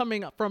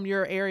coming up from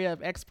your area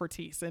of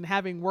expertise and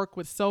having worked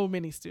with so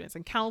many students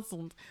and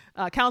counseling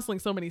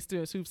so many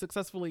students who've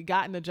successfully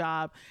gotten a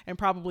job and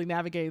probably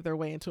navigated their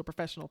way into a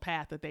professional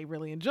path that they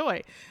really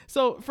enjoy.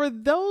 So for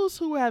those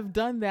who have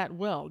done that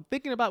well,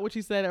 thinking about what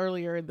you said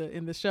earlier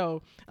in the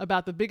show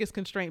about the biggest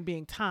constraint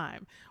being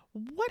time,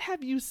 what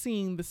have you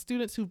seen the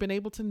students who've been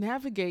able to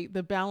navigate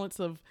the balance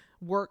of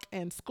work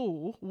and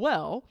school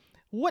well?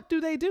 What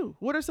do they do?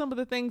 What are some of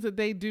the things that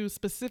they do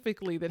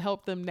specifically that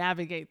help them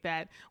navigate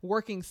that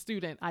working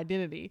student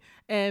identity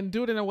and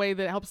do it in a way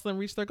that helps them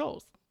reach their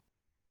goals?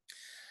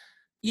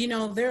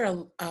 There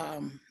are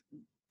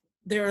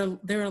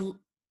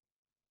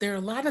a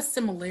lot of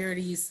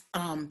similarities,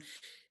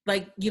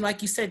 like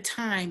you said,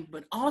 time,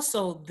 but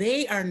also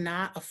they are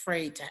not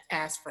afraid to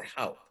ask for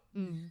help.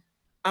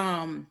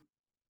 Mm-hmm.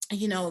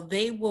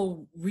 They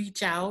will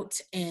reach out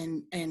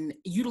and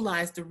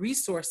utilize the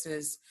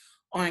resources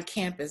on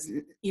campus,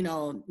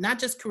 not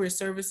just career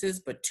services,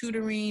 but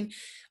tutoring,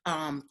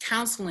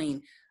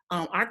 counseling,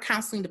 our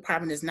counseling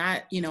department is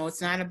not,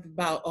 it's not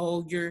about,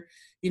 oh,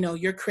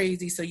 you're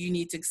crazy, so you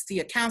need to see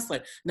a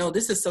counselor. No,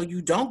 this is so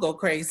you don't go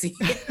crazy.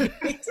 You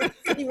need to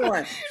see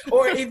one.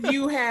 Or if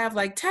you have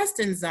like test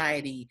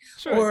anxiety,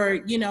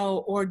 Sure.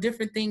 or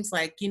different things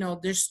like,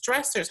 there's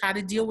stressors, how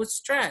to deal with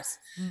stress,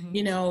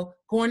 Mm-hmm.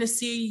 going to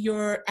see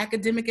your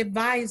academic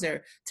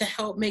advisor to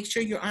help make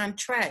sure you're on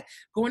track,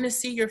 going to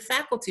see your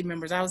faculty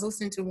members. I was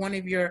listening to one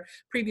of your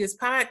previous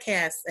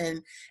podcasts,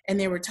 and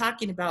they were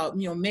talking about,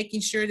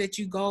 making sure that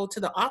you go to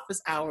the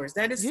office hours.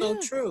 That is so Yeah.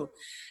 true.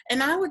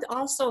 And I would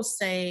also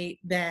say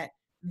that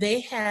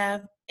they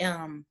have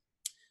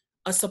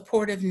a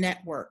supportive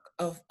network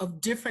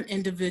of different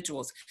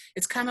individuals.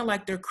 It's kind of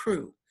like their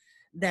crew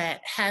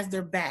that has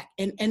their back.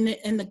 And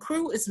the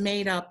crew is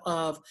made up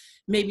of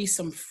maybe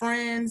some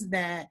friends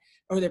that,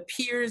 or their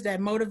peers that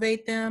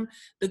motivate them.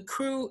 The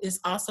crew is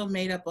also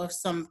made up of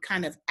some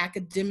kind of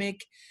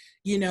academic,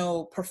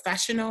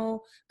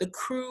 professional. The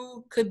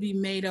crew could be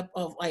made up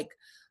of like,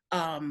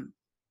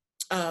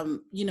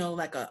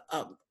 like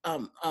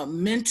a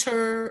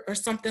mentor or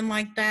something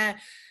like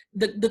that.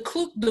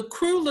 The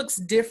crew looks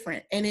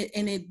different, and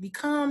it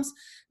becomes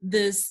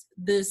this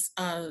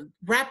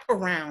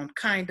wraparound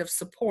kind of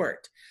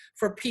support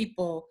for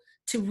people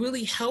to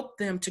really help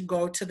them to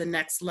go to the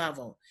next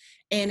level.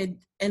 And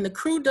the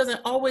crew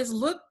doesn't always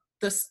look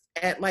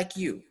like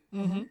you.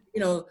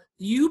 Mm-hmm.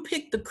 You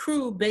pick the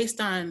crew based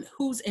on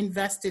who's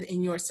invested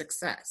in your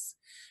success.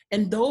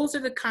 And those are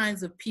the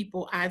kinds of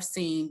people I've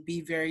seen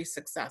be very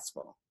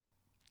successful.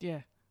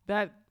 Yeah,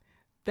 that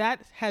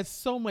has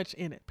so much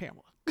in it,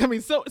 Pamela. I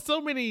mean,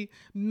 so many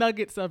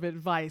nuggets of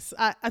advice.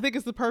 I think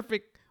it's the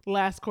perfect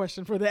last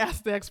question for the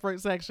Ask the Expert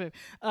section.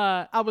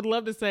 I would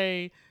love to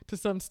say to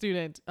some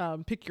student,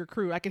 pick your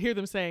crew. I can hear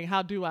them saying,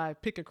 how do I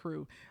pick a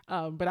crew?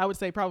 But I would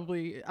say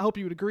probably, I hope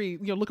you would agree,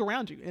 look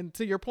around you. And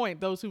to your point,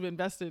 those who've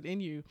invested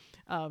in you,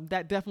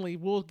 that definitely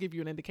will give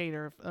you an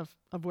indicator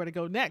of where to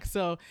go next.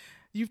 So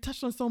you've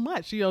touched on so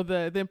much,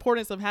 the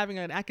importance of having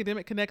an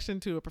academic connection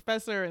to a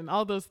professor and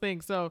all those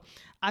things. So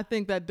I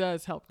think that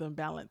does help them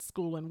balance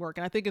school and work.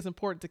 And I think it's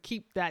important to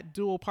keep that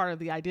dual part of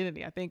the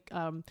identity. I think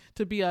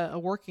to be a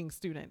working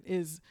student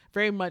is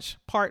very much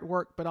part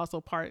work, but also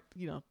part,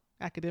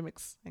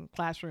 academics and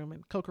classroom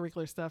and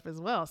co-curricular stuff as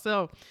well.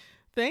 So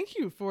thank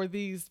you for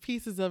these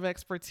pieces of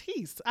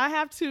expertise. I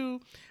have to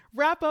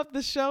wrap up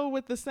the show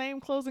with the same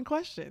closing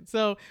question.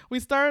 So we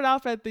started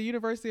off at the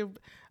University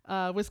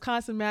of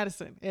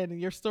Wisconsin-Madison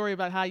and your story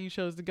about how you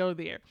chose to go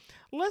there.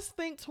 Let's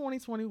think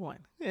 2021.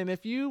 And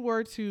if you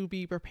were to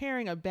be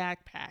preparing a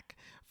backpack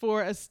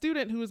for a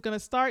student who is going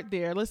to start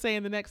there, let's say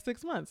in the next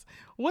 6 months,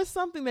 what's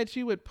something that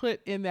you would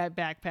put in that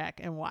backpack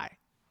and why?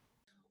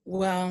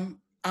 Well,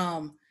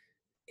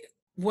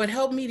 what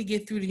helped me to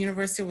get through the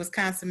University of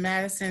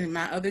Wisconsin-Madison and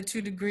my other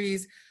 2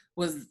 degrees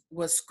was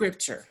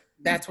scripture.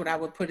 That's what I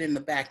would put in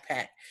the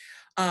backpack.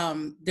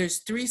 There's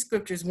 3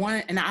 scriptures.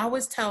 One, and I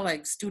always tell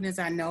like students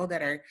I know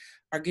that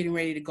are getting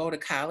ready to go to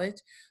college.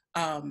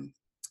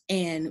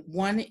 And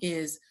one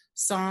is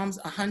Psalms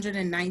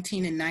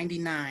 119 and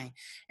 99.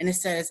 And it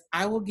says,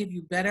 I will give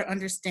you better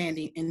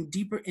understanding and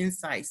deeper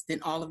insights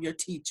than all of your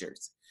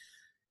teachers.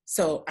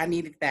 So I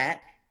needed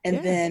that.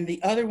 And then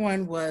the other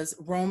one was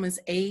Romans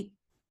 8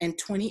 and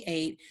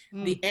 28.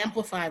 The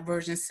Amplified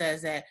version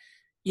says that,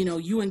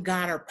 you and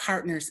God are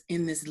partners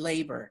in this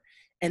labor,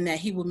 and that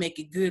he will make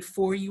it good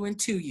for you and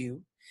to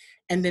you.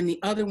 And then the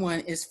other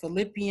one is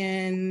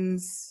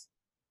Philippians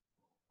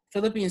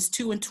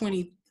 2 and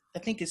 20, I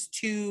think it's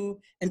 2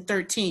 and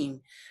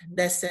 13,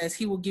 that says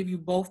he will give you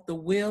both the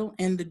will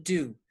and the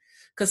do.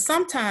 Because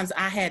sometimes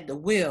I had the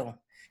will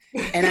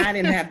and I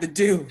didn't have the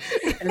do.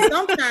 And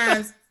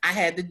sometimes I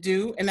had the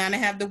do and I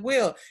didn't have the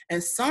will.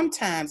 And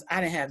sometimes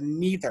I didn't have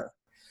neither.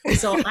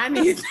 So I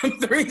need them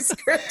 3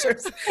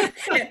 scriptures.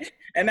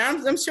 And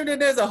I'm sure that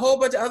there's a whole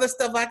bunch of other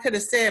stuff I could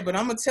have said, but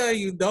I'm going to tell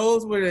you,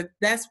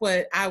 that's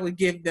what I would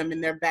give them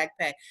in their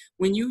backpack.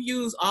 When you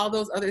use all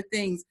those other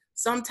things,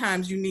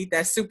 sometimes you need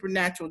that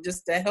supernatural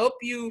just to help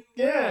you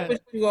push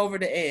you over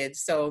the edge.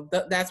 So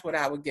that's what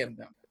I would give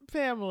them.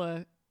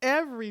 Pamela,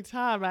 every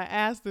time I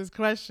ask this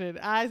question,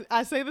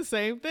 I say the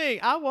same thing.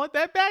 I want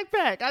that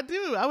backpack. I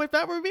do. If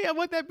that were me, I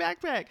want that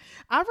backpack.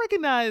 I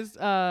recognized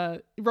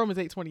Romans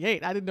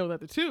 8:28. I didn't know that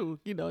the 2,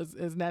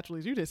 as naturally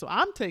as you did. So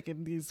I'm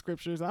taking these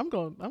scriptures. I'm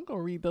going to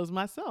read those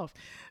myself.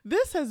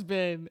 This has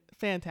been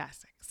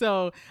fantastic.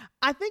 So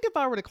I think if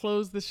I were to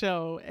close the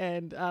show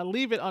and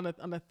leave it on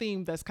a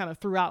theme that's kind of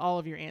throughout all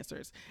of your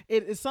answers,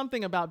 it is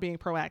something about being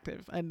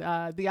proactive and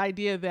the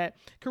idea that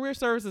career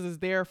services is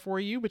there for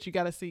you, but you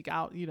got to seek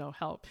out,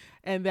 help. help,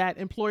 and that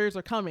employers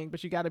are coming,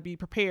 but you got to be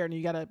prepared, and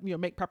you got to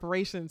make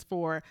preparations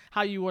for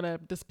how you want to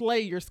display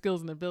your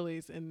skills and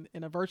abilities in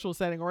a virtual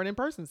setting or an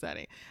in-person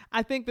setting.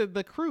 I think that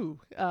the crew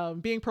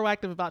being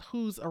proactive about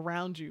who's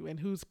around you and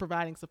who's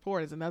providing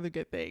support is another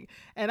good thing.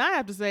 And I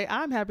have to say,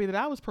 I'm happy that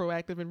I was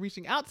proactive in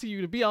reaching out to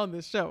you to be on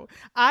this show.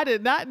 I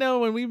did not know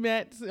when we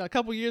met a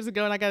couple years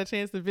ago and I got a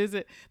chance to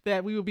visit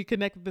that we would be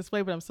connected this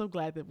way, but I'm so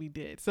glad that we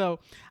did. So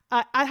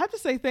I have to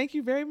say thank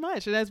you very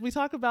much. And as we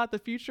talk about the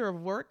future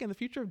of work and the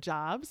future of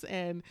jobs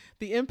and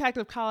the impact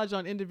of college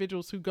on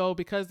individuals who go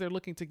because they're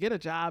looking to get a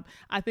job,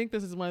 I think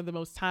this is one of the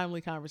most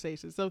timely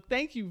conversations. So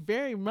thank you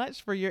very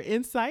much for your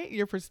insight,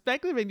 your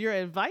perspective, and your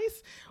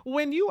advice.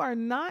 When you are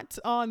not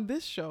on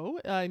this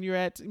show and you're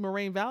at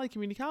Moraine Valley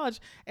Community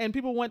College and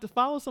people want to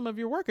follow some of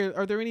your work,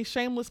 are there any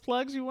shameless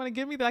plugs you want to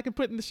give me that I can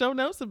put in the show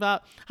notes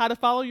about how to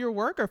follow your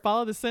work or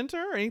follow the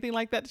center or anything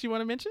like that you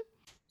want to mention?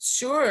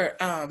 Sure.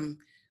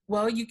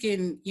 Well, you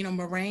can,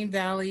 Moraine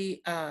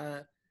Valley,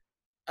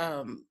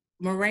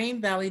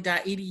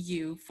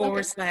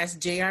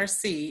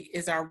 morainevalley.edu/JRC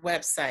is our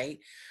website.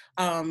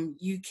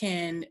 You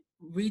can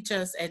reach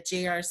us at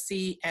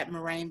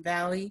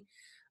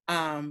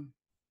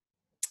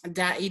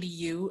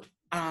jrc@morainevalley.edu.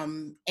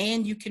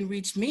 And you can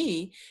reach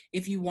me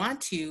if you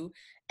want to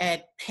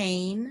at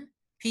Payne,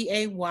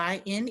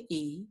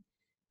 Payne,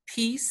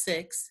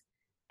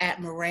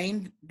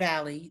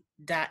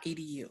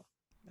 P6@morainevalley.edu.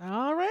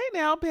 All right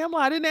now,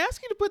 Pamela, I didn't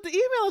ask you to put the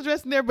email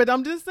address in there, but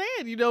I'm just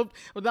saying,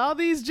 with all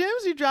these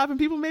gems you dropping,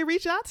 people may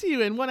reach out to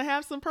you and want to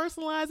have some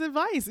personalized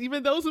advice,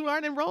 even those who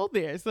aren't enrolled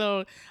there.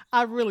 So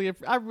I really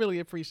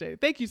appreciate it.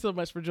 Thank you so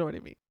much for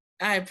joining me.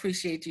 I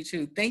appreciate you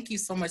too. Thank you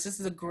so much. This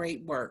is a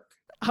great work.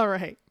 All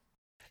right.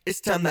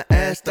 It's time to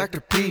ask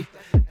Dr. P.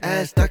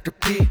 Ask Dr.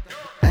 P.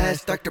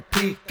 Ask Dr.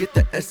 P. Get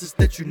the answers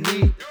that you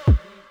need.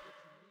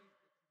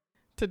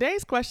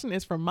 Today's question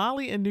is from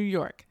Molly in New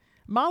York.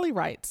 Molly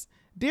writes,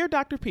 "Dear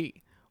Dr.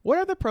 P, what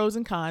are the pros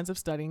and cons of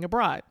studying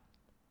abroad?"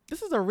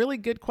 This is a really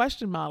good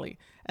question, Molly,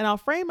 and I'll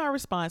frame my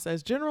response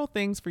as general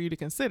things for you to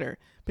consider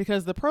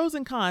because the pros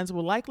and cons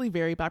will likely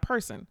vary by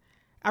person.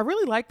 I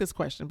really like this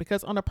question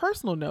because on a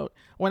personal note,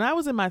 when I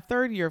was in my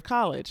third year of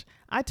college,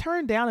 I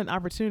turned down an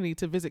opportunity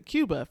to visit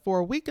Cuba for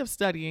a week of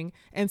studying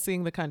and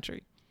seeing the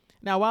country.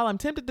 Now, while I'm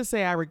tempted to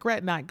say I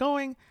regret not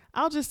going,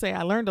 I'll just say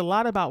I learned a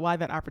lot about why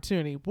that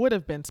opportunity would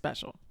have been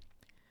special.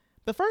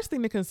 The first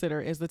thing to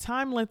consider is the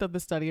time length of the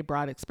study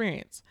abroad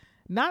experience.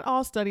 Not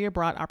all study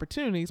abroad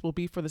opportunities will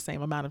be for the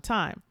same amount of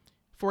time.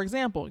 For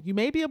example, you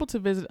may be able to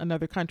visit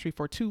another country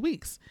for 2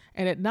 weeks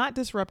and it not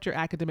disrupt your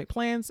academic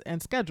plans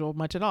and schedule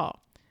much at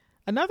all.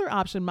 Another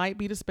option might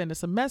be to spend a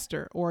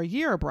semester or a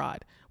year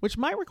abroad, which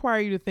might require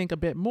you to think a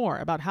bit more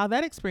about how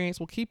that experience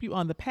will keep you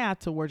on the path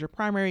towards your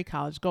primary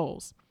college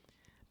goals.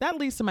 That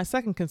leads to my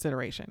second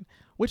consideration,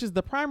 which is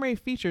the primary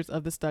features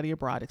of the study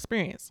abroad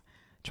experience.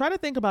 Try to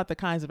think about the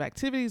kinds of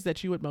activities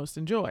that you would most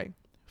enjoy.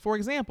 For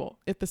example,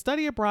 if the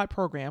study abroad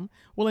program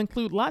will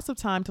include lots of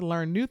time to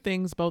learn new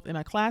things both in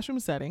a classroom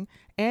setting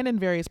and in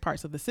various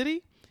parts of the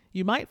city,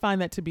 you might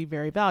find that to be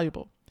very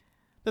valuable.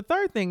 The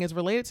third thing is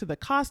related to the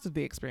cost of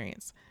the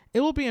experience.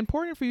 It will be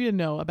important for you to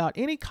know about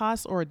any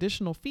costs or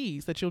additional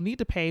fees that you'll need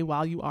to pay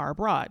while you are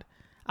abroad.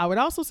 I would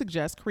also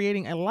suggest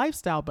creating a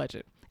lifestyle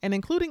budget and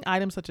including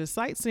items such as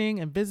sightseeing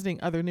and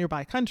visiting other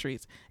nearby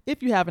countries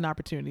if you have an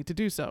opportunity to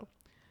do so.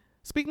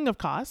 Speaking of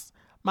costs,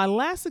 my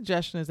last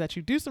suggestion is that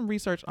you do some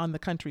research on the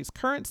country's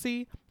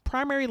currency,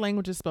 primary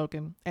languages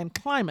spoken, and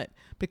climate,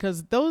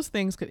 because those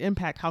things could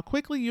impact how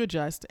quickly you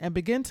adjust and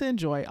begin to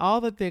enjoy all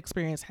that the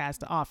experience has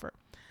to offer.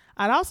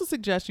 I'd also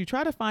suggest you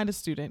try to find a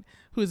student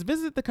who has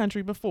visited the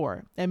country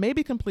before and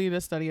maybe completed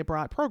a study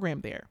abroad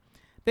program there.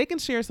 They can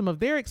share some of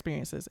their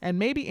experiences and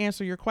maybe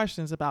answer your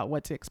questions about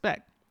what to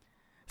expect.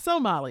 So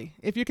Molly,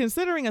 if you're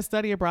considering a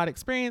study abroad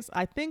experience,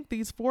 I think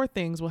these 4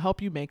 things will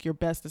help you make your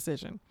best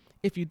decision.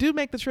 If you do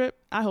make the trip,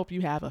 I hope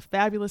you have a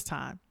fabulous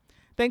time.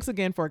 Thanks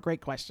again for a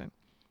great question.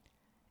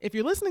 If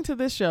you're listening to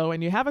this show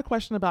and you have a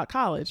question about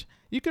college,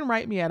 you can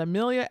write me at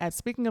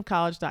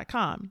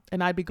amelia@speakingofcollege.com,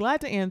 and I'd be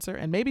glad to answer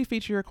and maybe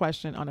feature your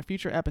question on a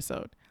future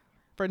episode.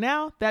 For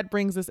now, that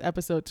brings this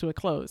episode to a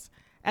close.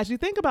 As you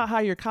think about how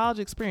your college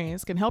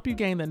experience can help you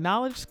gain the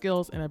knowledge,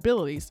 skills, and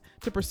abilities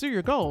to pursue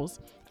your goals,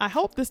 I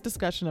hope this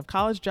discussion of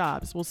college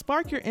jobs will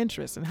spark your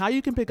interest in how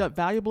you can pick up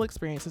valuable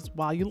experiences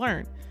while you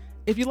learn.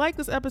 If you like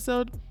this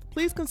episode,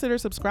 please consider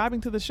subscribing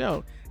to the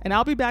show, and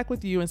I'll be back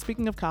with you in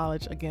Speaking of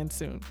College again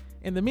soon.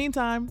 In the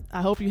meantime,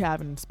 I hope you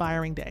have an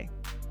inspiring day.